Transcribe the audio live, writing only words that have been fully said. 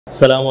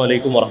അസ്സലാമു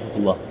അലൈക്കും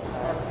വറഹ്മത്തുള്ളാഹി.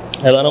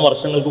 ഏതാനും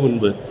വർഷങ്ങൾക്ക്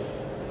മുൻപ്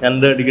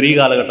എൻ്റെ ഡിഗ്രി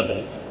കാലഘട്ടത്തിൽ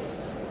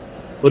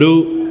ഒരു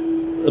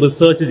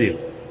റിസർച്ച് ചെയ്തു.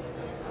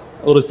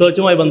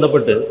 റിസർച്ചുമായി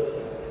ബന്ധപ്പെട്ട്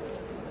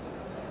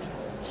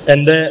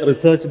എൻ്റെ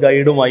റിസർച്ച്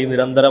ഗൈഡുമായി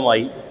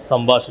നിരന്തരമായി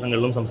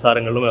സംഭാഷണങ്ങളിലും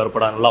സംസാരങ്ങളിലും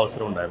ഏർപ്പെടാനുള്ള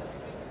അവസരം ഉണ്ടായിരുന്നു.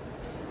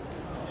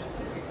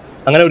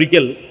 അങ്ങനെ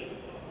ഒരിക്കൽ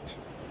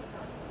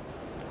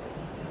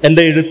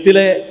എൻ്റെ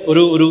എഴുത്തിലെ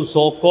ഒരു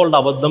സോക്കോൾഡ്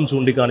അബദ്ധം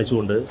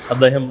ചൂണ്ടിക്കാണിച്ചുകൊണ്ട്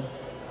അദ്ദേഹം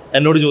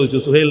എന്നോട് ചോദിച്ചു,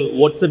 Suhail,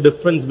 what's the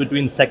difference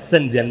between sex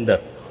and gender?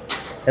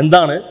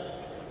 എന്താണ്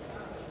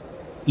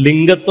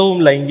ലിംഗത്വവും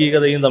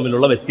ലൈംഗികതയും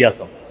തമ്മിലുള്ള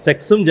വ്യത്യാസം?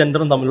 സെക്സും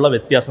ജെൻഡറും തമ്മിലുള്ള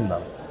വ്യത്യാസം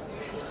എന്താണ്?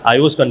 I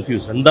was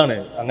confused. എന്താണ്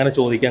അങ്ങനെ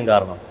ചോദിക്കാൻ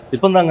കാരണം?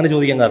 ഇപ്പം എന്താ അങ്ങനെ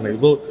ചോദിക്കാൻ കാരണം?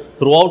 ഇപ്പോൾ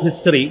ത്രൂ ഔട്ട്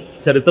ഹിസ്റ്ററി,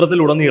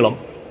 ചരിത്രത്തിലുടനീളം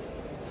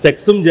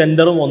സെക്സും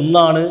ജെൻഡറും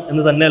ഒന്നാണ്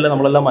എന്ന് തന്നെയല്ലേ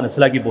നമ്മളെല്ലാം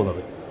മനസ്സിലാക്കി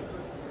പോകുന്നത്.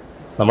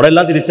 നമ്മുടെ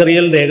എല്ലാ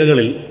തിരിച്ചറിയൽ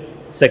രേഖകളിൽ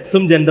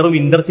സെക്സും ജെൻഡറും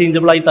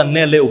ഇൻ്റർചേഞ്ചബിളായി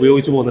തന്നെയല്ലേ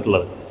ഉപയോഗിച്ച്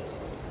പോന്നിട്ടുള്ളത്.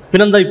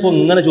 പിന്നെന്താ ഇപ്പോൾ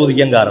ഇങ്ങനെ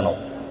ചോദിക്കാൻ കാരണം?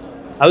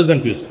 I was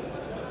confused.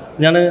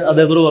 ഞാൻ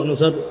അദ്ദേഹത്തോട് പറഞ്ഞു,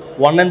 sir,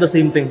 one and the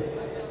same thing.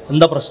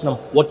 എന്താ പ്രശ്നം?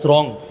 What's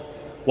wrong?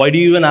 Why do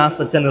you even ask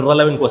such an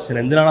irrelevant question?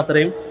 എന്തിനാണ്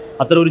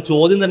അത്തരം ഒരു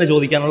ചോദ്യം തന്നെ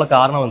ചോദിക്കാനുള്ള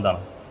കാരണം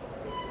എന്താണ്?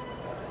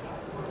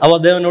 അപ്പോൾ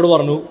അദ്ദേഹം എന്നോട്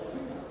പറഞ്ഞു,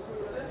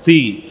 C,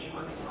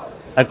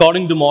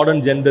 according to modern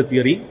gender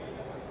theory,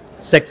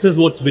 sex is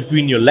watts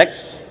between your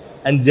legs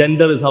and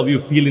gender is how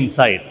you feel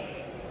inside.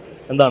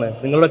 എന്താണ്?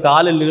 നിങ്ങളുടെ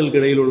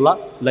കാലെല്ലുകൾക്കിടയിലുള്ള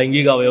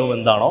ലൈംഗിക അവയവം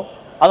എന്താണോ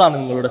അതാണ്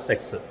നിങ്ങളുടെ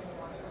സെക്സ്.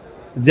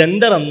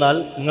 ജെൻഡർ എന്നാൽ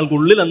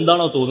നിങ്ങൾക്കുള്ളിൽ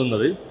എന്താണോ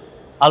തോന്നുന്നത്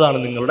അതാണ്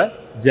നിങ്ങളുടെ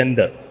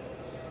gender.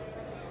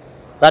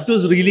 That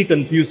was really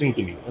confusing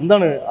to me.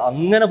 എന്താണ്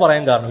അങ്ങനെ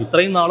പറയാൻ കാരണം?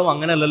 ഇത്രയും നാളും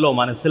അങ്ങനെയല്ലല്ലോ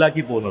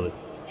മനസ്സിലാക്കി പോകുന്നത്.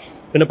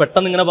 പിന്നെ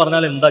പെട്ടെന്ന് ഇങ്ങനെ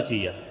പറഞ്ഞാൽ എന്താ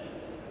ചെയ്യുക?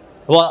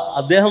 അപ്പോൾ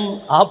അദ്ദേഹം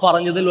ആ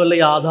പറഞ്ഞതിൽ വല്ല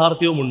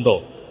യാഥാർത്ഥ്യവുമുണ്ടോ,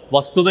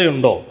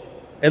 വസ്തുതയുണ്ടോ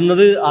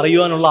എന്നത്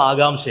അറിയുവാനുള്ള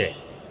ആകാംക്ഷയായി.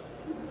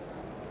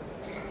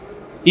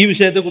 ഈ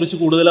വിഷയത്തെക്കുറിച്ച്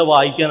കൂടുതൽ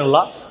വായിക്കാനുള്ള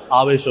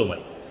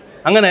ആവേശവുമായി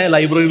അങ്ങനെ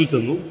ലൈബ്രറിയിൽ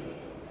ചെന്നു.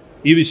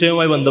 ഈ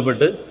വിഷയവുമായി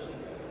ബന്ധപ്പെട്ട്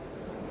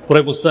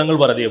കുറേ പുസ്തകങ്ങൾ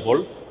പരതിയപ്പോൾ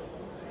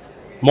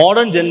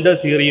മോഡേൺ ജെൻഡർ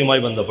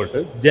തിയറിയുമായി ബന്ധപ്പെട്ട്,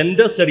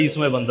 ജെൻഡർ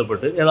സ്റ്റഡീസുമായി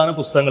ബന്ധപ്പെട്ട് ഏതാനും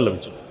പുസ്തകങ്ങൾ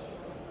ലഭിച്ചു.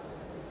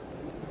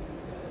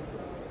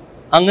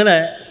 അങ്ങനെ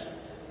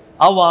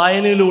ആ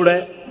വായനയിലൂടെ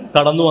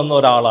കടന്നു വന്ന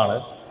ഒരാളാണ്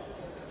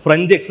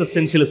French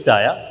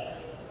എക്സിസ്റ്റൻഷ്യലിസ്റ്റായ,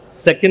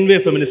 second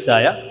wave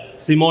ഫെമിനിസ്റ്റായ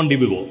Simon D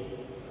ബിവോർ.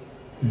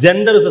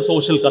 Gender is A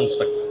social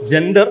construct.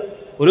 Gender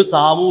ഒരു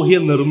സാമൂഹ്യ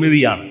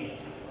നിർമ്മിതിയാണ്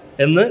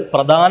എന്ന്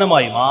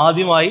പ്രധാനമായും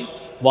ആദ്യമായി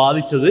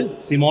വാദിച്ചത്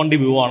സിമോൺ ഡി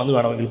ബ്യൂവാർ ആണെന്ന്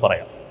വേണമെങ്കിൽ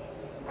പറയാം.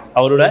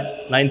 അവരുടെ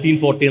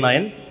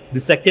 1949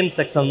 ദി സെക്കൻഡ്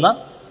സെക്സ് എന്ന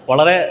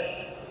വളരെ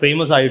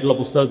ഫേമസ് ആയിട്ടുള്ള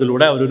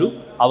പുസ്തകത്തിലൂടെ അവരൊരു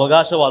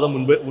അവകാശവാദം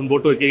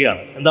മുൻപോട്ട്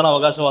വയ്ക്കുകയാണ്. എന്താണ്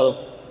അവകാശവാദം?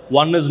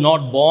 One is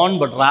not bone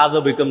but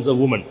rather becomes A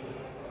woman.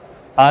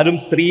 ആരും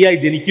സ്ത്രീയായി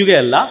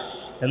ജനിക്കുകയല്ല,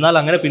 എന്നാൽ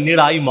അങ്ങനെ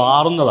പിന്നീടായി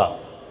മാറുന്നതാണ്.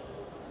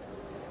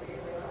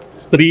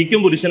 സ്ത്രീക്കും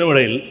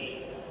പുരുഷനുമിടയിൽ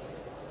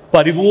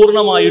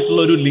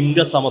പരിപൂർണമായിട്ടുള്ള ഒരു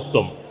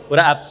ലിംഗസമത്വം,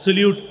 ഒരു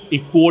അബ്സല്യൂട്ട്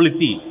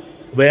ഇക്വാളിറ്റി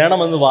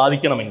വേണമെന്ന്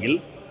വാദിക്കണമെങ്കിൽ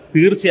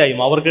തീർച്ചയായും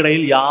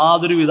അവർക്കിടയിൽ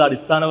യാതൊരുവിധ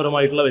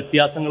അടിസ്ഥാനപരമായിട്ടുള്ള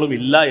വ്യത്യാസങ്ങളും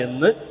ഇല്ല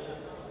എന്ന്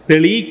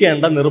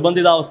തെളിയിക്കേണ്ട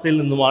നിർബന്ധിതാവസ്ഥയിൽ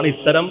നിന്നുമാണ്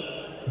ഇത്തരം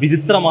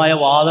വിചിത്രമായ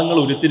വാദങ്ങൾ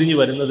ഉരുത്തിരിഞ്ഞു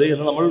വരുന്നത്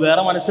എന്ന് നമ്മൾ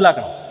വേറെ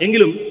മനസ്സിലാക്കണം.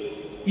 എങ്കിലും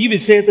ഈ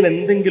വിഷയത്തിൽ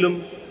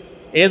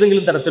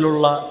ഏതെങ്കിലും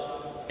തരത്തിലുള്ള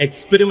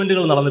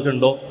എക്സ്പെരിമെൻറ്റുകൾ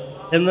നടന്നിട്ടുണ്ടോ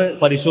എന്ന്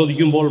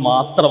പരിശോധിക്കുമ്പോൾ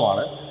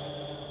മാത്രമാണ്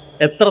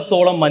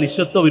എത്രത്തോളം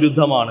മനുഷ്യത്വ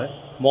വിരുദ്ധമാണ്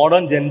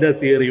മോഡേൺ ജെൻഡർ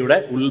തിയറിയുടെ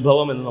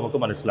ഉത്ഭവം എന്ന് നമുക്ക്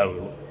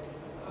മനസ്സിലാവുകയുള്ളൂ.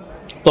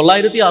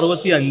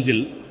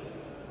 1965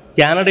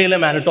 കാനഡയിലെ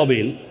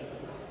മാനിറ്റോബയിൽ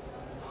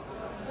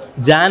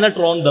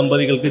ജാനറ്റ് റോൺ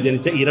ദമ്പതികൾക്ക്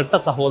ജനിച്ച ഇരട്ട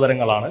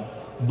സഹോദരങ്ങളാണ്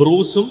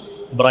ബ്രൂസും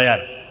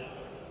ബ്രയാനും.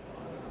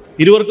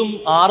 ഇരുവർക്കും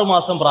 6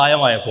 മാസം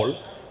പ്രായമായപ്പോൾ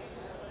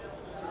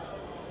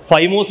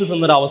ഫൈമോസിസ്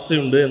എന്നൊരു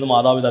അവസ്ഥയുണ്ട് എന്ന്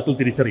മാതാപിതാക്കൾ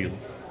തിരിച്ചറിയുന്നു.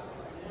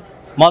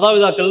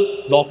 മാതാപിതാക്കൾ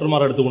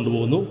ഡോക്ടർമാരുടെ അടുത്ത്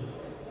കൊണ്ടുപോകുന്നു.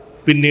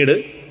 പിന്നീട്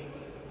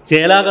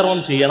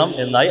ചേലാകർമ്മം ചെയ്യണം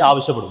എന്നായി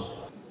ആവശ്യപ്പെടുന്നു.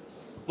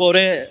 അപ്പോൾ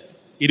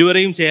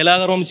ഇരുവരെയും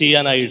ചേലാകർമ്മം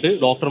ചെയ്യാനായിട്ട്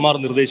ഡോക്ടർമാർ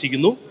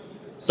നിർദ്ദേശിക്കുന്നു.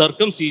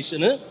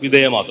 സർക്കംസീഷന്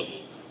വിധേയമാക്കുന്നു.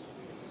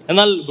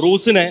 എന്നാൽ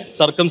ബ്രൂസിനെ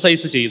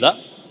സർക്കംസൈസ് ചെയ്ത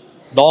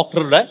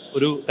ഡോക്ടറുടെ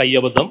ഒരു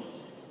കയ്യബദ്ധം,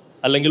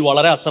 അല്ലെങ്കിൽ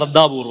വളരെ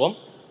അശ്രദ്ധാപൂർവം,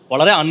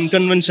 വളരെ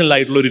അൺകൺവെൻഷനൽ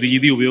ആയിട്ടുള്ള ഒരു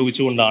രീതി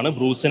ഉപയോഗിച്ചുകൊണ്ടാണ്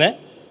ബ്രൂസിനെ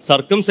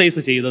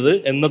സർക്കംസൈസ് ചെയ്തത്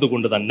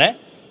എന്നതുകൊണ്ട് തന്നെ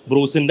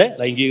ബ്രൂസിൻ്റെ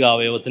ലൈംഗിക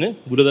അവയവത്തിന്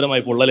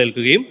ഗുരുതരമായി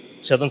പൊള്ളലേൽക്കുകയും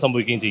ക്ഷതം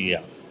സംഭവിക്കുകയും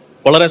ചെയ്യുകയാണ്.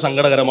 വളരെ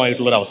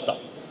സങ്കടകരമായിട്ടുള്ളൊരവസ്ഥ.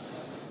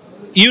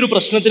 ഈ ഒരു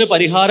പ്രശ്നത്തിന്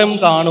പരിഹാരം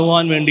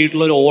കാണുവാൻ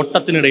വേണ്ടിയിട്ടുള്ള ഒരു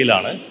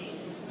ഓട്ടത്തിനിടയിലാണ്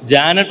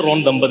ജാനറ്റ് റോൺ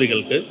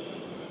ദമ്പതികൾക്ക്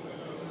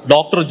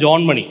ഡോക്ടർ ജോൺ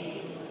മണി,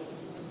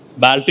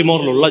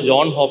 ബാൽട്ടിമോറിലുള്ള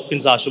ജോൺ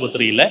ഹോപ്കിൻസ്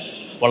ആശുപത്രിയിലെ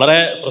വളരെ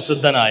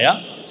പ്രസിദ്ധനായ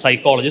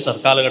സൈക്കോളജിസ്റ്റ്,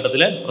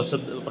 അക്കാലഘട്ടത്തിലെ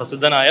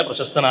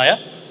പ്രശസ്തനായ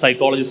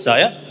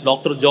സൈക്കോളജിസ്റ്റായ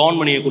ഡോക്ടർ ജോൺ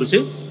മണിയെക്കുറിച്ച്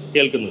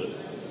കേൾക്കുന്നത്.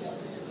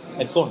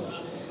 എക്കോ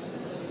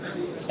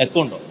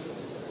ഉണ്ടോ?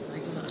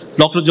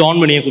 ഡോക്ടർ ജോൺ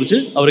മണിയെക്കുറിച്ച്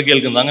അവർ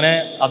കേൾക്കുന്നത്. അങ്ങനെ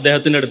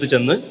അദ്ദേഹത്തിൻ്റെ അടുത്ത്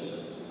ചെന്ന്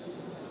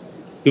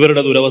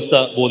ഇവരുടെ ദുരവസ്ഥ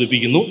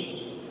ബോധിപ്പിക്കുന്നു.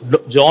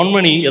 ജോൺ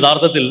മണി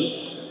യഥാർത്ഥത്തിൽ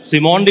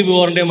സിമോൺ ഡി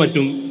ബ്യൂവറിൻ്റെയും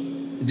മറ്റും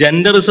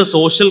gender is A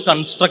social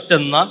construct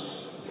എന്ന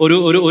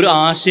ഒരു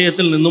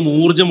ആശയത്തിൽ നിന്നും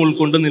ഊർജ്ജം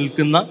ഉൾക്കൊണ്ട്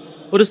നിൽക്കുന്ന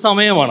ഒരു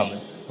സമയമാണെന്ന്.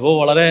 അപ്പോൾ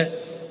വളരെ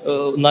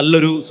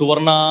നല്ലൊരു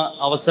സുവർണ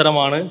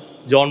അവസരമാണ്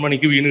ജോൺ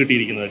മണിക്ക് വീണ്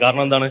കിട്ടിയിരിക്കുന്നത്.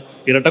 കാരണം എന്താണ്?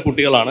 ഇരട്ട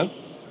കുട്ടികളാണ്.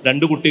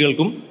 2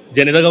 കുട്ടികൾക്കും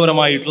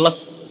ജനിതകപരമായിട്ടുള്ള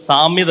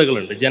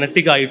സാമ്യതകളുണ്ട്,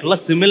 ജനറ്റിക് ആയിട്ടുള്ള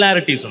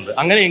സിമിലാരിറ്റീസ് ഉണ്ട്.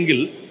 അങ്ങനെയെങ്കിൽ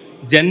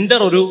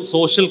ജെൻഡർ ഒരു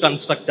സോഷ്യൽ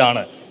കൺസ്ട്രക്റ്റ്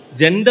ആണ്,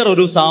 ജെൻഡർ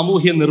ഒരു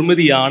സാമൂഹ്യ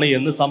നിർമ്മിതിയാണ്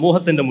എന്ന്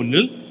സമൂഹത്തിൻ്റെ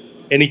മുന്നിൽ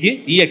എനിക്ക്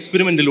ഈ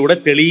എക്സ്പെരിമെൻറ്റിലൂടെ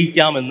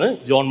തെളിയിക്കാമെന്ന്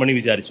ജോൺ മണി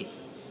വിചാരിച്ചു.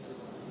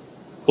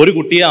 ഒരു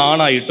കുട്ടിയെ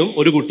ആണായിട്ടും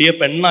ഒരു കുട്ടിയെ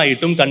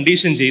പെണ്ണായിട്ടും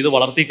കണ്ടീഷൻ ചെയ്ത്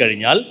വളർത്തി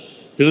കഴിഞ്ഞാൽ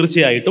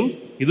തീർച്ചയായിട്ടും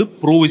ഇത്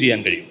പ്രൂവ് ചെയ്യാൻ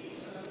കഴിയും.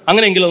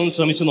 അങ്ങനെയെങ്കിൽ അതൊന്ന്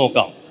ശ്രമിച്ചു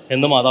നോക്കാം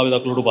എന്ന്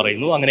മാതാപിതാക്കളോട്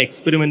പറയുന്നു. അങ്ങനെ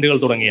എക്സ്പെരിമെൻറ്റുകൾ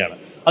തുടങ്ങിയാണ്.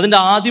 അതിൻ്റെ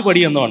ആദ്യ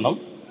പടി എന്ന വണ്ണം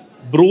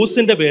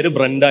ബ്രൂസിൻ്റെ പേര്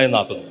ബ്രണ്ട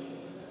എന്നാക്കുന്നു.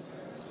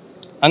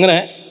 അങ്ങനെ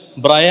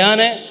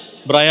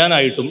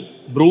ബ്രയാനായിട്ടും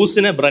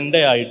ബ്രൂസിനെ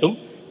ബ്രണ്ടയായിട്ടും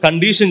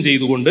കണ്ടീഷൻ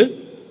ചെയ്തുകൊണ്ട്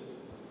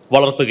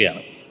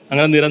വളർത്തുകയാണ്.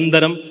 അങ്ങനെ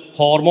നിരന്തരം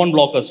ഹോർമോൺ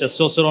ബ്ലോക്കേഴ്സ്,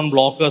 ടെസ്റ്റോസ്റ്ററോൺ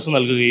ബ്ലോക്കേഴ്സ്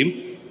നൽകുകയും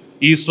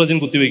ഈസ്ട്രജൻ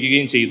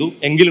കുത്തിവെക്കുകയും ചെയ്തു.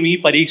 എങ്കിലും ഈ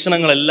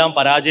പരീക്ഷണങ്ങളെല്ലാം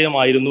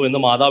പരാജയമായിരുന്നു എന്ന്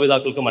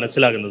മാതാപിതാക്കൾക്ക്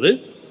മനസ്സിലാകുന്നത്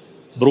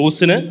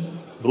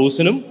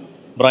ബ്രൂസിനും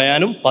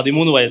ബ്രയാനും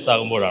 13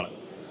 വയസ്സാകുമ്പോഴാണ്.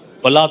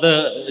 വല്ലാത്ത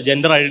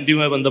ജെൻഡർ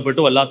ഐഡൻറ്റിറ്റിയുമായി ബന്ധപ്പെട്ട്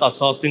വല്ലാത്ത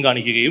അസ്വാസ്ഥ്യം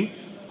കാണിക്കുകയും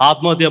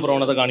ആത്മഹത്യാ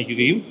പ്രവണത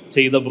കാണിക്കുകയും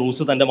ചെയ്ത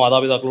ബ്രൂസ് തൻ്റെ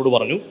മാതാപിതാക്കളോട്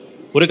പറഞ്ഞു,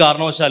 ഒരു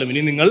കാരണവശാലും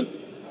ഇനി നിങ്ങൾ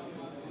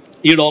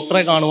ഈ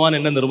ഡോക്ടറെ കാണുവാൻ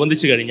എന്നെ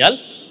നിർബന്ധിച്ചു കഴിഞ്ഞാൽ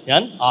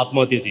ഞാൻ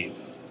ആത്മഹത്യ ചെയ്യും.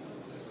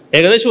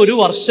 ഏകദേശം 1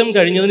 വർഷം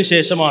കഴിഞ്ഞതിന്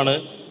ശേഷമാണ്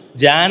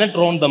ജാനറ്റ്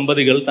റോൺ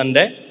ദമ്പതികൾ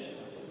തൻ്റെ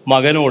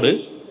മകനോട്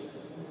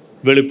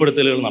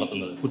വെളിപ്പെടുത്തലുകൾ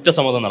നടത്തുന്നത്,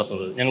 കുറ്റസമ്മതം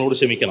നടത്തുന്നത്. ഞങ്ങളോട്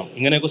ക്ഷമിക്കണം,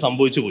 ഇങ്ങനെയൊക്കെ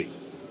സംഭവിച്ചു പോയി,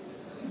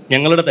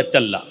 ഞങ്ങളുടെ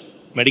തെറ്റല്ല,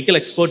 മെഡിക്കൽ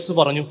എക്സ്പേർട്സ്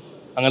പറഞ്ഞു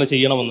അങ്ങനെ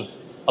ചെയ്യണമെന്ന്,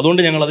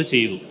 അതുകൊണ്ട് ഞങ്ങളത്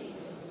ചെയ്തു,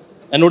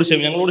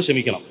 ഞങ്ങളോട്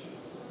ക്ഷമിക്കണം.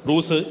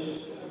 ബ്രൂസ്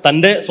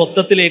തൻ്റെ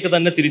സ്വത്വത്തിലേക്ക്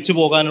തന്നെ തിരിച്ചു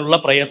പോകാനുള്ള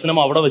പ്രയത്നം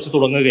അവിടെ വെച്ച്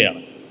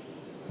തുടങ്ങുകയാണ്.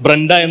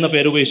 ബ്രണ്ട എന്ന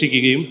പേര്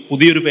ഉപേക്ഷിക്കുകയും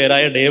പുതിയൊരു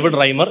പേരായ ഡേവിഡ്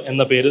റൈമർ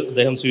എന്ന പേര്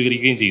അദ്ദേഹം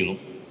സ്വീകരിക്കുകയും ചെയ്യുന്നു.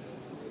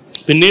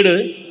 പിന്നീട്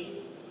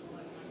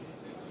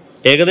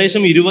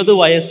ഏകദേശം 20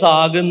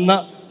 വയസ്സാകുന്ന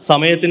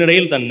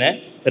സമയത്തിനിടയിൽ തന്നെ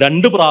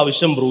 2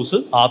 പ്രാവശ്യം ബ്രൂസ്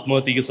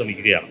ആത്മഹത്യക്ക്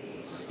ശ്രമിക്കുകയാണ്.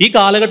 ഈ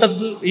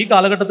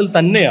കാലഘട്ടത്തിൽ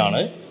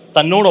തന്നെയാണ്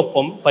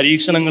തന്നോടൊപ്പം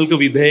പരീക്ഷണങ്ങൾക്ക്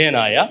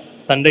വിധേയനായ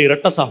തൻ്റെ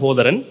ഇരട്ട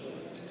സഹോദരൻ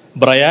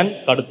ബ്രയാൻ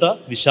കടുത്ത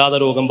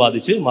വിഷാദരോഗം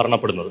ബാധിച്ച്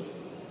മരണപ്പെടുന്നത്.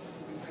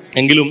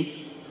 എങ്കിലും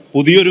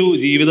പുതിയൊരു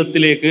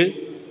ജീവിതത്തിലേക്ക്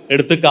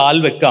എടുത്ത് കാൽ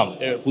വെക്കാം,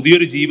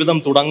 പുതിയൊരു ജീവിതം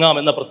തുടങ്ങാം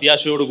എന്ന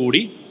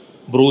പ്രത്യാശയോടുകൂടി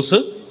ബ്രൂസ്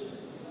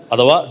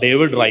അഥവാ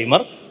ഡേവിഡ്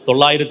റൈമർ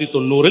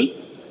 1990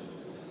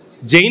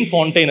 ജെയിൻ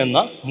ഫോണ്ടെയിൻ എന്ന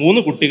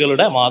 3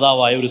 കുട്ടികളുടെ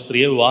മാതാവായ ഒരു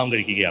സ്ത്രീയെ വിവാഹം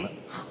കഴിക്കുകയാണ്.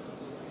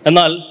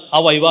 എന്നാൽ ആ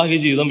വൈവാഹിക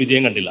ജീവിതം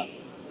വിജയം കണ്ടില്ല.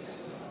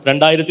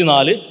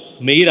 2004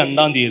 മെയ്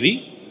 2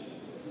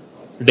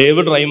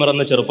 ഡേവിഡ് റൈമർ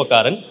എന്ന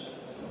ചെറുപ്പക്കാരൻ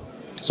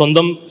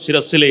സ്വന്തം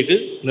ശിരസ്സിലേക്ക്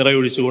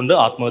നിറയൊഴിച്ചുകൊണ്ട്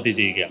ആത്മഹത്യ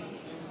ചെയ്യുകയാണ്.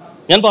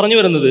 ഞാൻ പറഞ്ഞു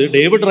വരുന്നത്,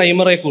 ഡേവിഡ്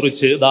റൈമറെ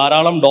കുറിച്ച്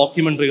ധാരാളം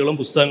ഡോക്യുമെൻ്ററികളും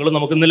പുസ്തകങ്ങളും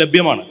നമുക്കിന്ന്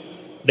ലഭ്യമാണ്.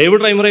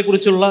 ഡേവിഡ് റൈമറെ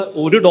കുറിച്ചുള്ള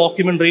ഒരു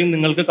ഡോക്യുമെൻ്ററിയും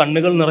നിങ്ങൾക്ക്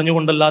കണ്ണുകൾ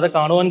നിറഞ്ഞുകൊണ്ടല്ലാതെ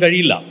കാണുവാൻ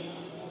കഴിയില്ല.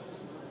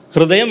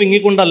 ഹൃദയം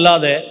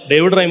വിങ്ങിക്കൊണ്ടല്ലാതെ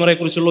ഡേവിഡ് റൈമറെ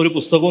കുറിച്ചുള്ള ഒരു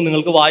പുസ്തകവും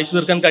നിങ്ങൾക്ക് വായിച്ചു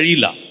തീർക്കാൻ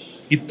കഴിയില്ല.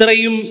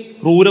 ഇത്രയും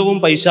ക്രൂരവും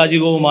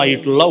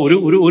പൈശാചികവുമായിട്ടുള്ള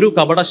ഒരു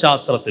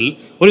കപടശാസ്ത്രത്തിൽ,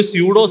 ഒരു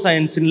സ്യൂഡോ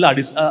സയൻസിൽ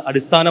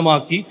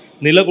അടിസ്ഥാനമാക്കി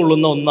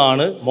നിലകൊള്ളുന്ന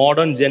ഒന്നാണ്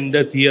മോഡേൺ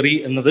ജെൻഡർ തിയറി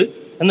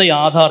എന്ന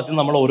യാഥാർത്ഥ്യം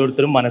നമ്മൾ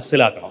ഓരോരുത്തരും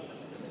മനസ്സിലാക്കണം.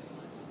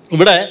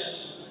 ഇവിടെ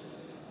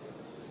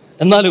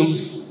എന്നാലും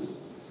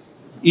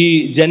ഈ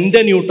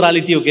ജെൻഡർ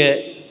ന്യൂട്രാലിറ്റി ഒക്കെ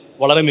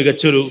വളരെ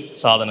മികച്ചൊരു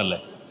സാധനമല്ലേ?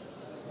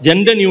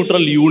 ജെൻഡർ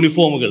ന്യൂട്രൽ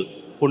യൂണിഫോമുകൾ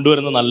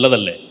കൊണ്ടുവരുന്നത്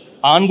നല്ലതല്ലേ?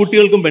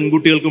 ആൺകുട്ടികൾക്കും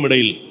പെൺകുട്ടികൾക്കും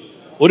ഇടയിൽ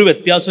ഒരു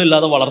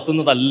വ്യത്യാസമില്ലാതെ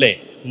വളർത്തുന്നതല്ലേ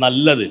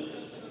നല്ലത്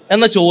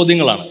എന്ന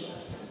ചോദ്യങ്ങളാണ്.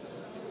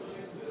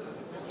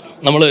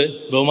 നമ്മൾ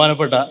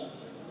ബഹുമാനപ്പെട്ട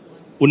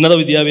ഉന്നത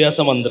വിദ്യാഭ്യാസ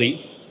മന്ത്രി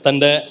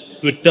തൻ്റെ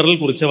ട്വിറ്ററിൽ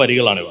കുറിച്ച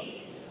വരികളാണിവ.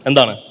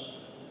 എന്താണ്?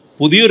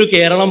 പുതിയൊരു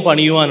കേരളം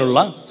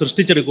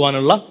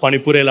സൃഷ്ടിച്ചെടുക്കുവാനുള്ള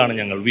പണിപ്പുരയിലാണ്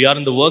ഞങ്ങൾ. V are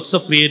in the works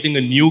of creating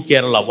A new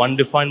Kerala, one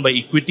defined by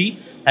equity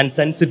and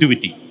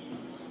sensitivity.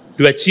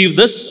 To achieve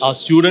this, our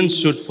students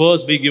should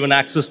first be given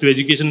access to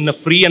education in a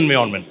free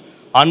environment,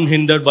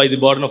 unhindered by the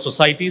burden of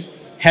society's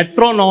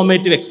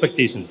heteronormative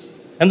expectations.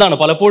 എന്താണ്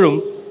പലപ്പോഴും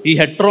ഈ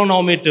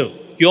ഹെട്രോനോമേറ്റീവ്,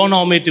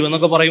 ക്യോനോമേറ്റീവ്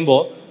എന്നൊക്കെ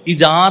പറയുമ്പോൾ ഈ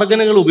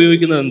ജാർഗനുകൾ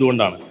ഉപയോഗിക്കുന്നത്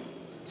എന്തുകൊണ്ടാണ്?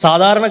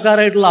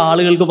 സാധാരണക്കാരായിട്ടുള്ള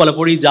ആളുകൾക്ക്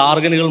പലപ്പോഴും ഈ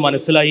ജാർഗനുകൾ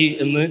മനസ്സിലായി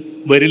എന്ന്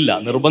വരില്ല,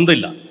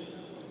 നിർബന്ധമില്ല.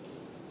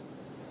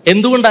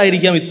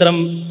 എന്തുകൊണ്ടായിരിക്കാം ഇത്തരം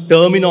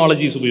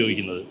ടെർമിനോളജീസ്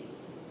ഉപയോഗിക്കുന്നത്?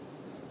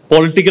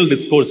 പൊളിറ്റിക്കൽ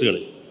ഡിസ്കോഴ്സുകൾ.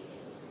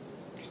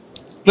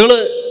 നിങ്ങൾ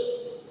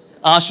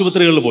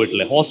ആശുപത്രികളിൽ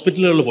പോയിട്ടില്ലേ,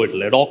 ഹോസ്പിറ്റലുകളിൽ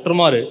പോയിട്ടില്ലേ?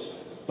 ഡോക്ടർമാർ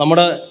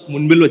നമ്മുടെ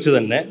മുൻപിൽ വെച്ച്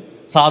തന്നെ,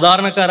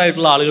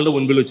 സാധാരണക്കാരായിട്ടുള്ള ആളുകളുടെ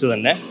മുൻപിൽ വെച്ച്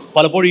തന്നെ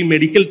പലപ്പോഴും ഈ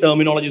മെഡിക്കൽ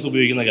ടെർമിനോളജീസ്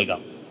ഉപയോഗിക്കുന്നത്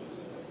കേൾക്കാം.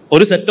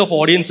 ഒരു സെറ്റ് ഓഫ്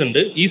ഓഡിയൻസ് ഉണ്ട്,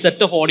 ഈ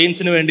സെറ്റ് ഓഫ്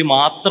ഓഡിയൻസിന് വേണ്ടി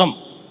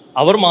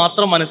അവർ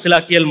മാത്രം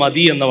മനസ്സിലാക്കിയാൽ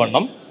മതി എന്ന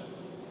വണ്ണം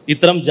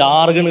ഇത്തരം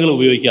ജാർഗണുകൾ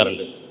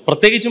ഉപയോഗിക്കാറുണ്ട്.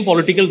 പ്രത്യേകിച്ചും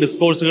പൊളിറ്റിക്കൽ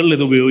ഡിസ്കോഴ്സുകളിൽ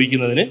ഇത്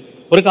ഉപയോഗിക്കുന്നതിന്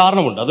ഒരു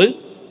കാരണമുണ്ട്. അത്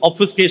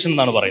ഒബ്ഫുസ്കേഷൻ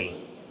എന്നാണ് പറയുന്നത്.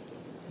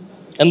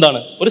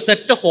 എന്താണ്? ഒരു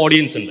സെറ്റ് ഓഫ്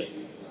ഓഡിയൻസ് ഉണ്ട്,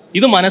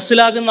 ഇത്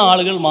മനസ്സിലാക്കുന്ന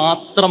ആളുകൾ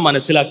മാത്രം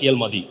മനസ്സിലാക്കിയാൽ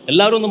മതി,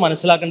 എല്ലാവരും ഒന്നും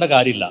മനസ്സിലാക്കേണ്ട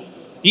കാര്യമില്ല,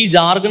 ഈ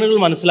ജാർഗണുകൾ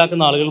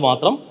മനസ്സിലാക്കുന്ന ആളുകൾ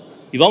മാത്രം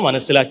ഇവ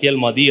മനസ്സിലാക്കിയാൽ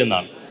മതി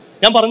എന്നാണ്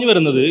ഞാൻ പറഞ്ഞു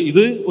വരുന്നത്.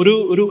 ഇത്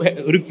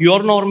ഒരു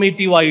ക്യൂർ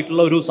നോർമേറ്റീവ്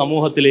ആയിട്ടുള്ള ഒരു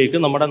സമൂഹത്തിലേക്ക്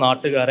നമ്മുടെ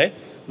നാട്ടുകാരെ,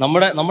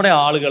 നമ്മുടെ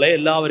ആളുകളെ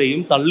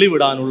എല്ലാവരെയും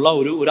തള്ളിവിടാനുള്ള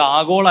ഒരു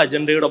ആഗോള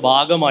അജണ്ടയുടെ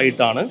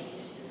ഭാഗമായിട്ടാണ്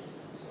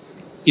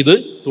ഇത്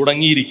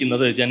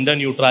തുടങ്ങിയിരിക്കുന്നത്, ജെൻഡർ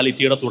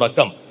ന്യൂട്രാലിറ്റിയുടെ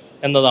തുടക്കം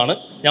എന്നതാണ്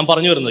ഞാൻ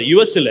പറഞ്ഞു വരുന്നത്.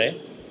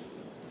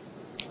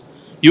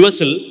 യു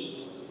എസിൽ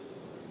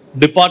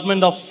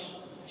department of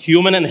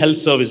human and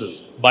health services,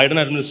 Biden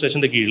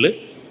അഡ്മിനിസ്ട്രേഷൻ്റെ കീഴിൽ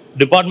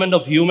department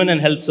of human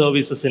and health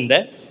സർവീസസിൻ്റെ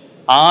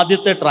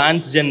ആദ്യത്തെ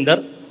ട്രാൻസ്ജെൻഡർ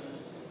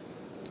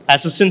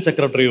അസിസ്റ്റന്റ്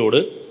സെക്രട്ടറിയോട്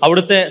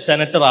അവിടുത്തെ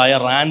സെനറ്ററായ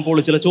റാൻഡ് പോൾ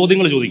ചില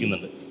ചോദ്യങ്ങൾ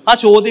ചോദിക്കുന്നുണ്ട്. ആ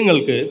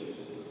ചോദ്യങ്ങൾക്ക്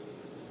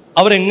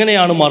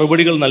അവരെങ്ങനെയാണ്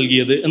മറുപടികൾ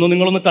നൽകിയത് എന്ന്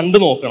നിങ്ങളൊന്ന് കണ്ടു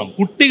നോക്കണം.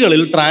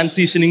 കുട്ടികളിൽ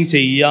ട്രാൻസിഷനിങ്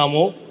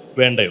ചെയ്യാമോ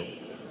വേണ്ടയോ,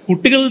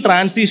 കുട്ടികളിൽ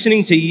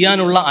ട്രാൻസിഷനിങ്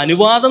ചെയ്യാനുള്ള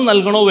അനുവാദം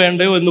നൽകണോ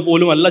വേണ്ടയോ എന്ന്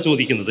പോലും അല്ല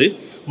ചോദിക്കുന്നത്.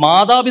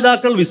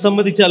 മാതാപിതാക്കൾ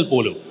വിസമ്മതിച്ചാൽ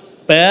പോലും,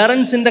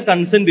 പേരൻസിൻ്റെ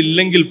കൺസെൻറ്റ്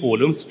ഇല്ലെങ്കിൽ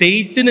പോലും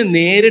സ്റ്റേറ്റിന്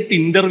നേരിട്ട്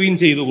ഇൻ്റർവീൻ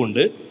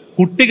ചെയ്തുകൊണ്ട്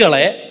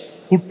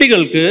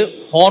കുട്ടികൾക്ക്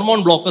ഹോർമോൺ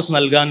ബ്ലോക്കേഴ്സ്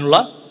നൽകാനുള്ള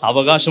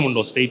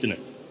അവകാശമുണ്ടോ സ്റ്റേറ്റിന്?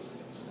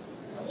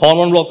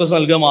 ഹോർമോൺ ബ്ലോക്കേഴ്സ്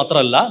നൽകുക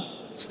മാത്രമല്ല,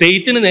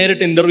 സ്റ്റേറ്റിന്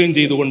നേരിട്ട് ഇൻ്റർവ്യൂ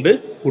ചെയ്തുകൊണ്ട്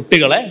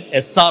കുട്ടികളെ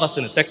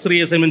SRSന്, സെക്സ്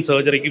റീഅസൈൻമെൻറ്റ്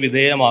സർജറിക്ക്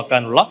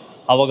വിധേയമാക്കാനുള്ള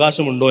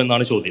അവകാശമുണ്ടോ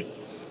എന്നാണ് ചോദ്യം.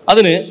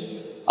 അതിന്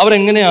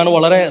അവരെങ്ങനെയാണ്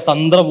വളരെ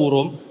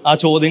തന്ത്രപൂർവ്വം ആ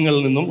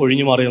ചോദ്യങ്ങളിൽ നിന്നും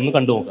ഒഴിഞ്ഞു മാറിയെന്ന്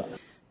കണ്ടുനോക്കാം.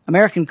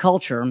 American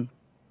culture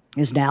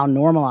is now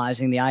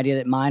normalizing the idea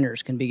that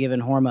minors can be given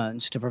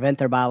hormones to prevent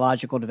their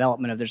biological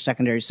development of their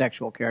secondary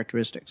sexual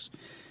characteristics.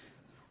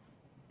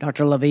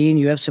 Dr. Levine,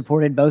 you have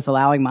supported both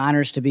allowing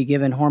minors to be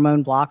given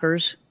hormone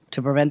blockers to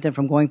prevent them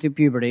from going through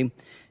puberty,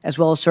 as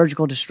well as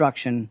surgical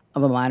destruction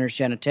of a minor's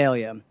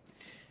genitalia.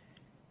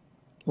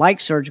 Like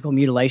surgical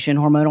mutilation,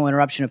 hormonal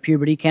interruption of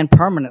puberty can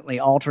permanently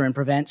alter and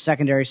prevent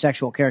secondary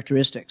sexual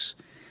characteristics.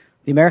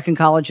 The American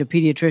College of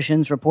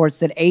Pediatricians reports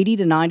that 80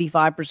 to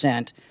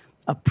 95%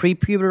 of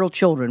prepubertal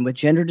children with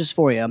gender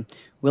dysphoria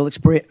will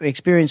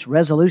experience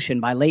resolution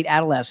by late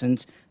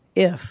adolescence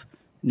if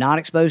not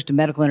exposed to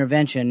medical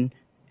intervention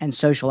and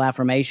social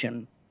affirmation.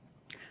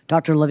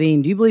 Dr.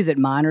 Levine, do you believe that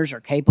minors are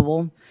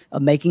capable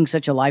of making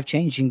such a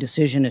life-changing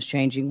decision as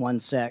changing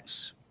one's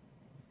sex?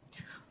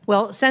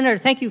 Well, Senator,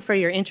 thank you for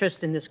your interest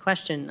in this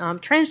question.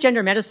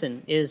 Transgender medicine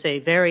is a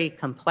very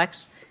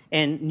complex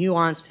and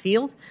nuanced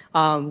field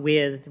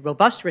with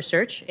robust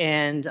research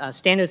and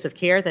standards of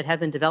care that have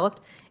been developed.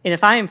 And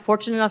if I am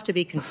fortunate enough to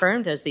be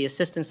confirmed as the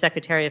Assistant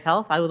Secretary of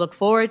Health, I would look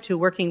forward to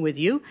working with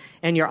you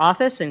and your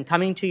office and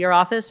coming to your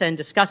office and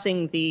discussing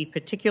the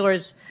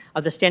particulars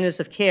of the standards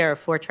of care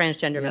for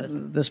transgender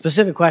medicine. The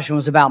specific question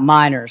was about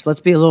minors.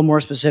 Let's be a little more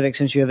specific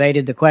since you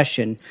evaded the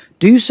question.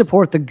 Do you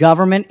support the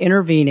government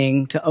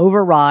intervening to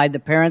override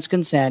the parent's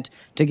consent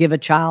to give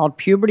a child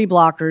puberty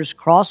blockers,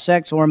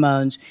 cross-sex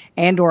hormones,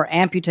 and/or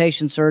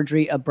amputation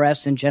surgery of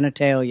breasts and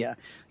genitalia?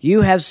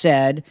 You have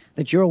said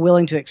that you're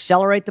willing to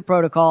accelerate the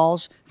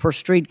protocols for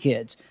street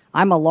kids.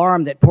 I'm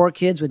alarmed that poor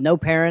kids with no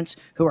parents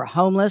who are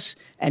homeless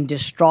and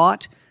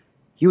distraught,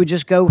 you would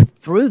just go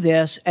through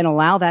this and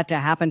allow that to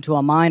happen to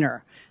a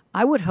minor.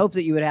 I would hope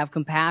that you would have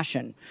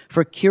compassion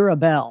for Kira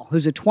Bell,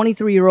 who's a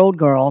 23-year-old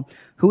girl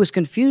who was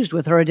confused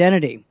with her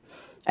identity.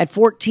 At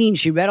 14,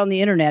 she read on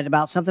the internet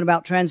about something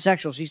about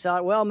transsexual. She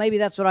thought, well, maybe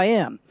that's what I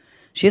am.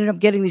 She ended up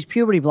getting these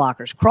puberty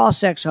blockers,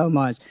 cross-sex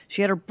hormones.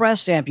 She had her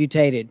breast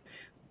amputated.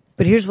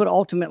 But here's what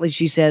ultimately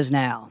she says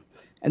now.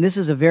 And this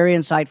is a very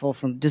insightful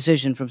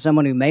decision from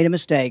someone who made a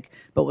mistake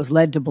but was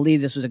led to believe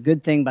this was a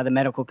good thing by the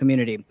medical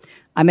community.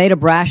 I made a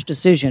brash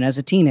decision as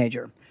a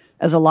teenager,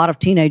 as a lot of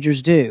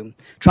teenagers do,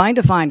 trying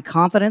to find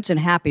confidence and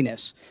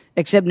happiness,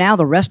 except now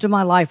the rest of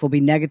my life will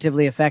be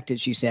negatively affected,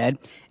 she said,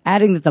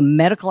 adding that the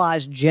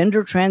medicalized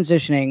gender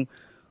transitioning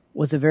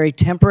was a very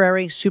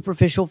temporary,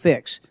 superficial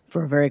fix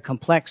for a very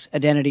complex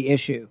identity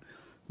issue.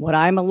 What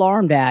I'm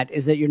alarmed at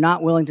is that you're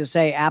not willing to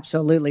say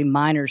absolutely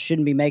minors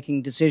shouldn't be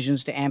making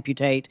decisions to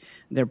amputate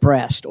their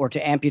breast or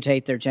to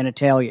amputate their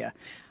genitalia.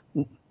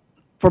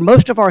 For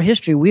most of our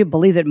history, we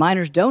believe that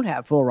minors don't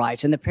have full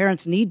rights and the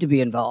parents need to be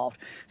involved.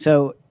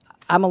 So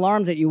I'm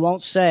alarmed that you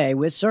won't say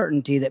with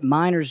certainty that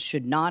minors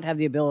should not have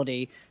the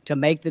ability to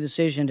make the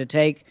decision to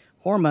take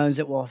hormones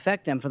that will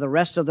affect them for the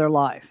rest of their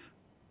life.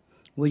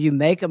 Will you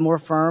make a more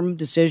firm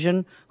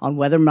decision on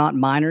whether or not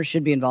minors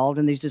should be involved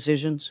in these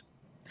decisions?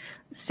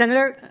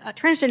 Senator,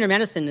 transgender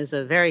medicine is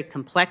a very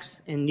complex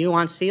and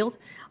nuanced field,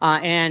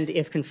 and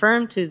if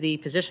confirmed to the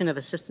position of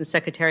Assistant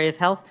Secretary of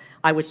Health,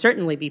 I would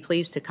certainly be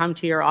pleased to come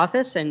to your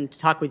office and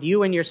talk with you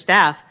and your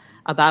staff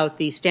about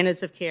the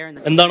standards of care.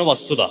 എന്താണ്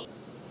വസ്തുത?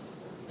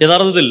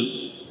 യഥാർത്ഥത്തിൽ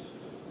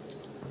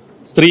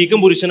സ്ത്രീക്കും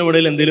പുരുഷനും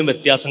ഇടയിൽ എന്തെങ്കിലും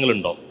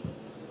വ്യത്യാസങ്ങളുണ്ടോ?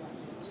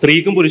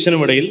 സ്ത്രീക്കും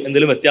പുരുഷനും ഇടയിൽ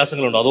എന്തെങ്കിലും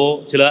വ്യത്യാസങ്ങളുണ്ടോ? അതോ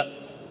ചില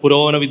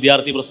പുരോഗമന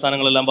വിദ്യാർത്ഥി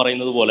പ്രസ്ഥാനങ്ങളെല്ലാം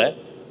പറയുന്നത് പോലെ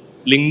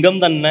ലിംഗം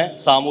തന്നെ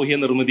സാമൂഹ്യ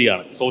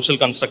നിർമ്മിതിയാണ്, സോഷ്യൽ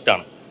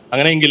കൺസ്ട്രക്റ്റാണ്.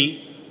 അങ്ങനെയെങ്കിൽ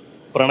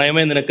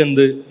പ്രണയമേ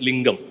നിനക്കെന്ത്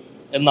ലിംഗം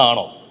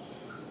എന്നാണോ?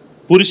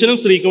 പുരുഷനും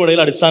സ്ത്രീക്കും ഇടയിൽ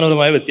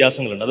അടിസ്ഥാനപരമായ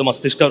വ്യത്യാസങ്ങളുണ്ട്. അത്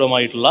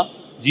മസ്തിഷ്കപരമായിട്ടുള്ള,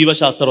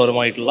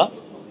 ജീവശാസ്ത്രപരമായിട്ടുള്ള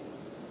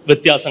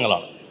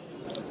വ്യത്യാസങ്ങളാണ്.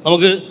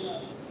 നമുക്ക്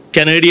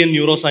കനേഡിയൻ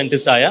ന്യൂറോ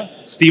സയൻറ്റിസ്റ്റായ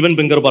സ്റ്റീവൻ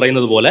പിങ്കർ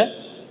പറയുന്നത് പോലെ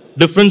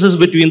differences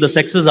between the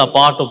sexes are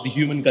part of the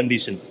human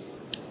condition.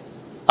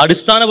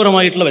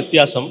 അടിസ്ഥാനപരമായിട്ടുള്ള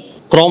വ്യത്യാസം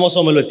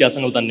ക്രോമോസോമൽ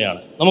വ്യത്യാസങ്ങൾ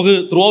തന്നെയാണ്. നമുക്ക്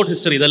ത്രൂ ഔട്ട്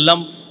ഹിസ്റ്ററി ഇതെല്ലാം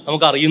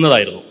നമുക്ക്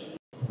അറിയുന്നതായിരുന്നു.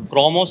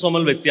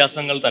 ക്രോമോസോമൽ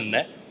വ്യത്യാസങ്ങൾ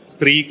തന്നെ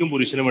സ്ത്രീക്കും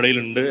പുരുഷനും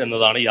ഇടയിലുണ്ട്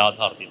എന്നതാണ്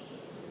യാഥാർത്ഥ്യം.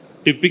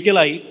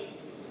 ടിപ്പിക്കലായി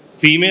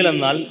ഫീമെയിൽ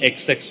എന്നാൽ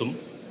XX-ഉം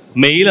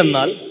മെയിൽ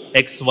എന്നാൽ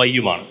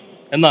XY-യുമാണ്.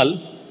 എന്നാൽ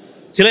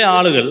ചില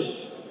ആളുകൾ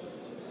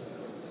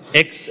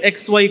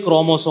XXY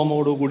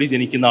ക്രോമോസോമോടുകൂടി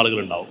ജനിക്കുന്ന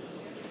ആളുകളുണ്ടാവും.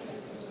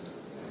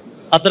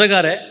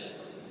 അത്തരക്കാരെ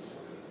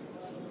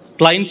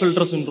ക്ലൈൻ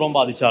ഫിൽട്ടർ സിൻഡ്രോം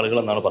ബാധിച്ച ആളുകൾ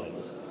എന്നാണ്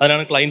പറയുന്നത്.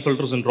 അതിനാണ് ക്ലൈൻ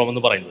ഫിൽട്ടർ സിൻഡ്രോം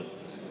എന്ന് പറയുന്നത്.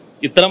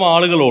 ഇത്തരം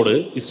ആളുകളോട്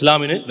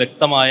ഇസ്ലാമിന്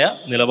വ്യക്തമായ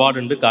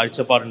നിലപാടുണ്ട്,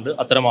 കാഴ്ചപ്പാടുണ്ട്.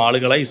 അത്തരം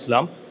ആളുകളെ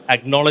ഇസ്ലാം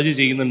അക്നോളജ്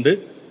ചെയ്യുന്നുണ്ട്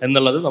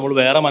എന്നുള്ളത് നമ്മൾ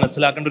വേറെ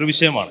മനസ്സിലാക്കേണ്ട ഒരു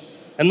വിഷയമാണ്.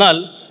 എന്നാൽ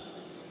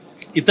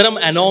ഇത്തരം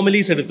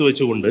അനോമലീസ് എടുത്തു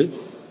വെച്ചുകൊണ്ട്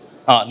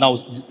now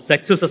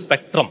sex is A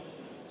spectrum,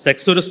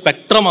 sex ഒരു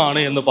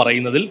സ്പെക്ട്രമാണ് എന്ന്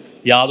പറയുന്നതിൽ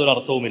യാതൊരു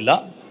അർത്ഥവുമില്ല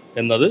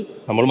എന്നത്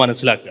നമ്മൾ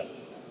മനസ്സിലാക്കുക.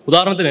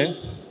 ഉദാഹരണത്തിന്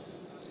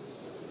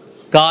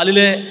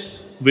കാലിലെ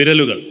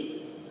വിരലുകൾ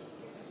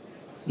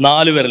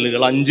 4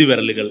 വിരലുകൾ, 5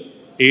 വിരലുകൾ,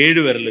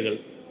 7 വിരലുകൾ,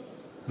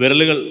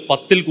 വിരലുകൾ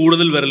 10-ൽ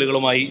കൂടുതൽ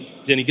വിരലുകളുമായി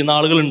ജനിക്കുന്ന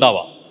ആളുകൾ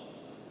ഉണ്ടാവാം.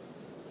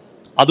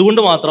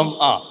 അതുകൊണ്ട് മാത്രം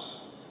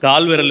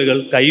കാൽ വിരലുകൾ,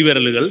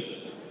 കൈവിരലുകൾ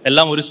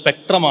എല്ലാം ഒരു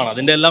സ്പെക്ട്രമാണ്.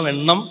 അതിൻ്റെ എല്ലാം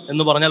എണ്ണം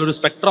എന്ന് പറഞ്ഞാൽ ഒരു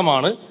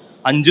സ്പെക്ട്രമാണ്.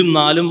 5ഉം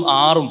 4ഉം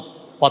 6ഉം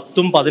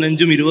 10ഉം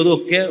 15ഉം 20ഉം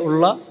ഒക്കെ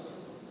ഉള്ള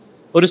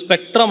ഒരു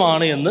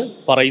സ്പെക്ട്രമാണ് എന്ന്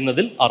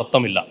പറയുന്നതിൽ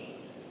അർത്ഥമില്ല.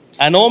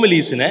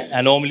 അനോമലീസിനെ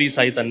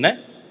അനോമലീസായി തന്നെ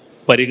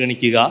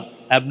പരിഗണിക്കുക.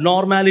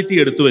 അബ്നോർമാലിറ്റി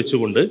എടുത്തു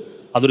വെച്ചുകൊണ്ട്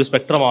അതൊരു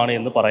സ്പെക്ട്രമാണ്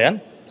എന്ന് പറയാൻ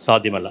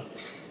സാധ്യമല്ല.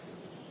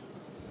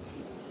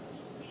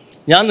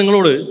 ഞാൻ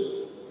നിങ്ങളോട്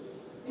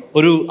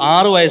ഒരു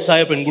 6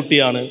 വയസ്സായ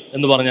പെൺകുട്ടിയാണ്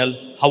എന്ന് പറഞ്ഞാൽ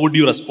how would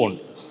you respond?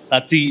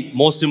 That's the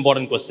most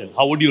important question.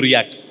 How would you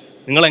react?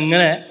 നിങ്ങൾ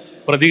എങ്ങനെ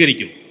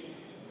പ്രതികരിക്കും?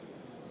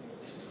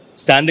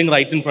 Standing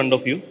right in front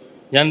of U,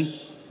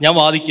 ഞാൻ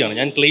വാദിക്കുകയാണ്,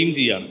 ഞാൻ ക്ലെയിം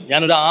ചെയ്യുകയാണ്,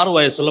 ഞാനൊരു 6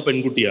 വയസ്സുള്ള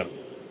പെൺകുട്ടിയാണ്.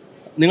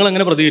 നിങ്ങൾ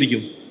എങ്ങനെ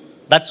പ്രതികരിക്കും?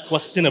 ദാറ്റ്സ്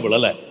ക്വസ്റ്റ്യനബിൾ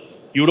അല്ലേ?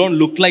 You don't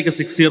look like A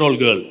 6-year-old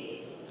girl.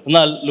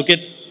 എന്നാൽ ലുക്ക്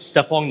അറ്റ്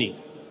സ്റ്റെഫോനി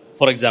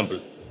ഫോർ എക്സാമ്പിൾ.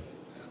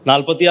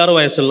 46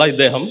 വയസ്സുള്ള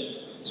ഇദ്ദേഹം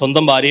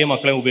സ്വന്തം ഭാര്യയും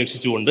മക്കളെയും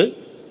ഉപേക്ഷിച്ചുകൊണ്ട്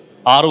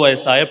 6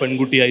 വയസ്സായ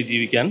പെൺകുട്ടിയായി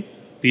ജീവിക്കാൻ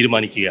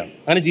തീരുമാനിക്കുകയാണ്.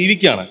 അങ്ങനെ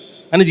ജീവിക്കുകയാണ്.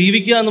 അങ്ങനെ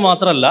ജീവിക്കുക എന്ന്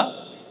മാത്രമല്ല,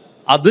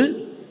 അത്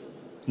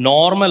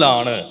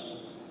നോർമലാണ്,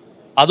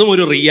 അതും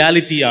ഒരു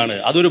റിയാലിറ്റിയാണ്,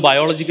 അതൊരു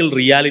ബയോളജിക്കൽ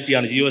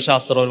റിയാലിറ്റിയാണ്,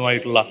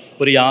 ജീവശാസ്ത്രപരമായിട്ടുള്ള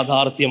ഒരു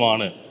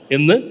യാഥാർത്ഥ്യമാണ്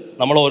എന്ന്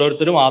നമ്മൾ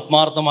ഓരോരുത്തരും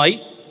ആത്മാർത്ഥമായി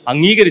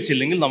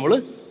അംഗീകരിച്ചില്ലെങ്കിൽ നമ്മൾ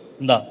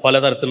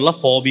പലതരത്തിലുള്ള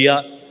ഫോബിയ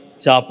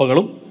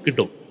ചാപ്പകളും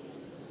കിട്ടും.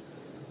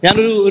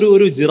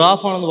 ഞാനൊരു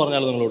ജിറാഫാണെന്ന്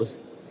പറഞ്ഞാൽ നിങ്ങളോട്,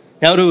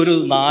 ഒരു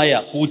നായ,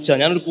 പൂച്ച,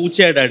 ഞാനൊരു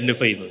പൂച്ചയായിട്ട്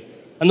ഐഡന്റിഫൈ ചെയ്യുന്നത്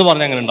എന്ന്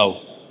പറഞ്ഞാൽ അങ്ങനെ ഉണ്ടാവും.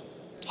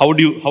 How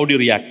do you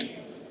react?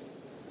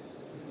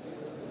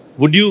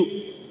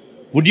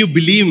 Would you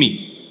believe me?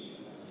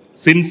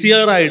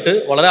 സിൻസിയറായിട്ട്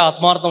വളരെ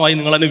ആത്മാർത്ഥമായി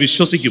നിങ്ങൾ എന്നെ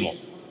വിശ്വസിക്കുമോ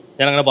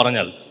ഞാൻ അങ്ങനെ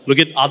പറഞ്ഞാൽ?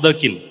 Look at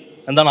അതർകിൻ.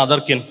 എന്താണ്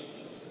അതർകിൻ?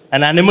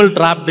 An animal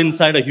trapped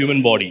inside A human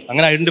body.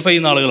 അങ്ങനെ ഐഡന്റിഫൈ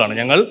ചെയ്യുന്ന ആളുകളാണ്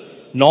ഞങ്ങൾ.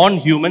 നോൺ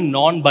ഹ്യൂമൻ,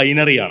 നോൺ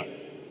ബൈനറി ആണ്.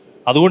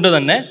 അതുകൊണ്ട്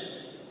തന്നെ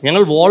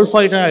ഞങ്ങൾ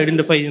വോൾഫായിട്ടാണ്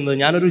ഐഡന്റിഫൈ ചെയ്യുന്നത്.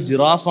 ഞാനൊരു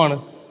ജിറാഫാണ്,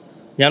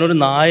 ഞാനൊരു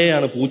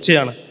നായയാണ്,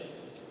 പൂച്ചയാണ്.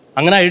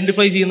 അങ്ങനെ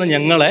ഐഡന്റിഫൈ ചെയ്യുന്ന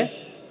ഞങ്ങളെ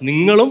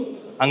നിങ്ങളും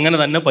അങ്ങനെ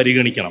തന്നെ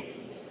പരിഗണിക്കണം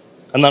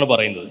എന്നാണ്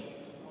പറയുന്നത്.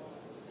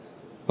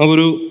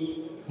 നമുക്കൊരു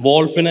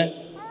വോൾഫിനെ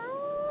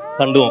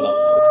കണ്ടു നോക്കാം.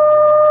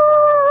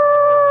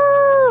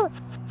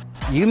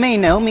 You may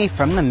know me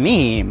from the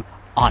meme.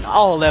 On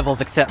all levels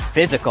except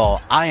physical,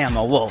 I am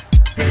a wolf.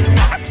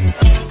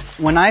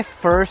 When I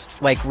first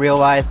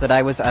realized that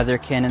I was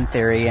otherkin and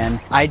Therian,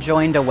 I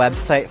joined a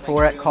website for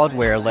it called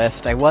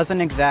Wearlist. I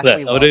wasn't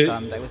exactly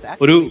welcomed.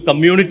 ഒരു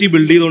community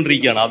build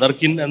ചെയ്തുകൊണ്ടിരിക്കുകയാണ്.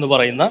 അതർകിൻ എന്ന്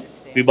പറയുന്ന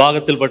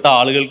വിഭാഗത്തിൽപ്പെട്ട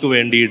ആളുകൾക്ക്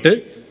വേണ്ടിയിട്ട്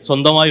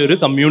സ്വന്തമായി ഒരു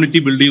community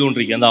build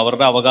ചെയ്തുകൊണ്ടിരിക്കുക.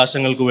 അവരുടെ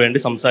അവകാശങ്ങൾക്ക് വേണ്ടി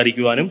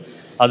സംസാരിക്കുവാനും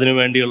അതിനു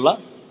വേണ്ടിയുള്ള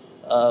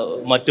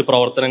മറ്റ്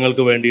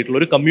പ്രവർത്തനങ്ങൾക്ക് വേണ്ടിയിട്ടുള്ള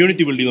ഒരു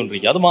കമ്മ്യൂണിറ്റി ബിൽഡ്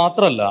ചെയ്തുകൊണ്ടിരിക്കുക. അത്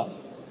മാത്രമല്ല,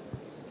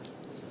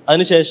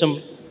 അതിനുശേഷം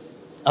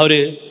അവർ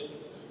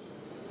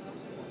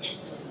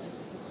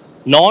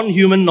നോൺ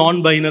ഹ്യൂമൻ, നോൺ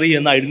ബൈനറി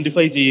എന്ന്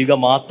ഐഡന്റിഫൈ ചെയ്യുക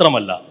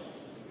മാത്രമല്ല,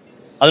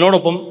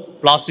 അതിനോടൊപ്പം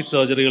പ്ലാസ്റ്റിക്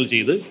സർജറികൾ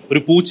ചെയ്ത് ഒരു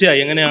പൂച്ചയായി,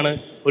 എങ്ങനെയാണ്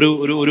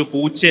ഒരു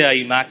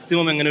പൂച്ചയായി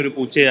മാക്സിമം എങ്ങനെ ഒരു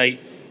പൂച്ചയായി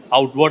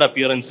ഔട്ട്വേർഡ്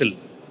അപ്പിയറൻസിൽ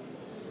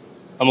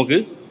നമുക്ക്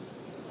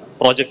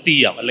പ്രൊജക്റ്റ്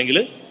ചെയ്യാം അല്ലെങ്കിൽ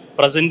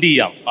പ്രസന്റ്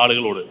ചെയ്യാം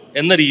ആളുകളോട്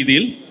എന്ന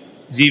രീതിയിൽ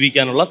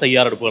ജീവിക്കാനുള്ള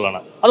തയ്യാറെടുപ്പുകളാണ്.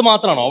 അത്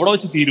മാത്രമാണോ? അവിടെ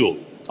വെച്ച് തീരുമോ?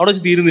 അവിടെ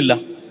വെച്ച് തീരുന്നില്ല.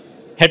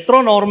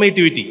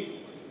 ഹെട്രോനോർമേറ്റിവിറ്റി,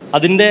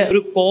 അതിൻ്റെ ഒരു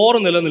കോർ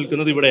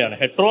നിലനിൽക്കുന്നത് ഇവിടെയാണ്.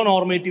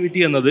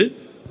 ഹെട്രോനോർമേറ്റിവിറ്റി എന്നത്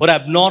ഒരു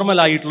അബ്നോർമൽ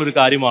ആയിട്ടുള്ളൊരു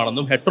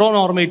കാര്യമാണെന്നും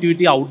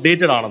ഹെട്രോനോർമേറ്റിവിറ്റി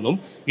ഔട്ട്ഡേറ്റഡ് ആണെന്നും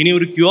ഇനി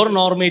ഒരു ക്യൂർ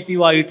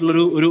നോർമേറ്റീവ്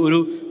ആയിട്ടുള്ളൊരു ഒരു ഒരു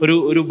ഒരു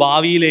ഒരു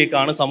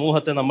ഭാവിയിലേക്കാണ്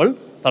സമൂഹത്തെ നമ്മൾ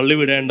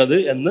തള്ളിവിടേണ്ടത്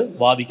എന്ന്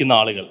വാദിക്കുന്ന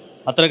ആളുകൾ.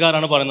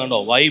 അത്തരക്കാരാണ് പറയുന്നുണ്ടോ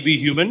Y B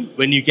human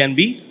when you can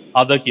be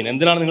അതർകിൻ?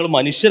 എന്തിനാണ് നിങ്ങൾ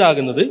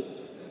മനുഷ്യരാകുന്നത്,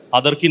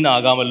 അതർകിൻ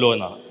ആകാമല്ലോ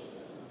എന്നാണ്.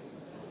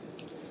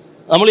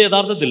 നമ്മൾ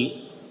യഥാർത്ഥത്തിൽ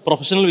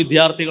പ്രൊഫഷണൽ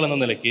വിദ്യാർത്ഥികൾ എന്ന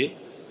നിലയ്ക്ക്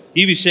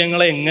ഈ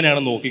വിഷയങ്ങളെ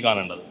എങ്ങനെയാണ്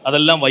നോക്കിക്കാണേണ്ടത്?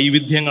 അതെല്ലാം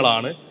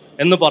വൈവിധ്യങ്ങളാണ്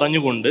എന്ന്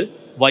പറഞ്ഞുകൊണ്ട്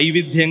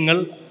വൈവിധ്യങ്ങൾ,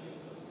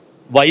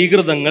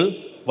 വൈകൃതങ്ങൾ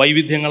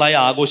വൈവിധ്യങ്ങളായി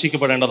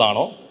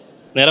ആഘോഷിക്കപ്പെടേണ്ടതാണോ?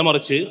 നേരെ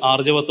മറിച്ച്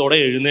ആർജവത്തോടെ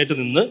എഴുന്നേറ്റ്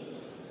നിന്ന്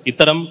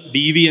ഇത്തരം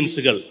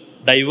ഡീവിയൻസുകൾ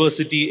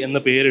ഡൈവേഴ്സിറ്റി എന്ന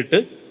പേരിട്ട്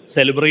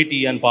സെലിബ്രേറ്റ്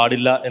ചെയ്യാൻ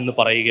പാടില്ല എന്ന്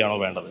പറയുകയാണോ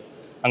വേണ്ടത്?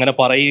 അങ്ങനെ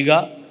പറയുക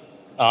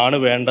ആണ്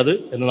വേണ്ടത്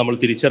എന്ന് നമ്മൾ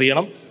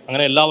തിരിച്ചറിയണം.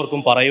 അങ്ങനെ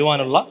എല്ലാവർക്കും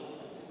പറയുവാനുള്ള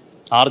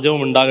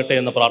ആർജവം ഉണ്ടാകട്ടെ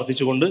എന്ന്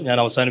പ്രാർത്ഥിച്ചുകൊണ്ട് ഞാൻ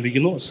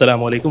അവസാനിപ്പിക്കുന്നു.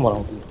 അസ്സലാമു അലൈക്കും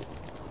വറഹ്മത്തുള്ളാഹി.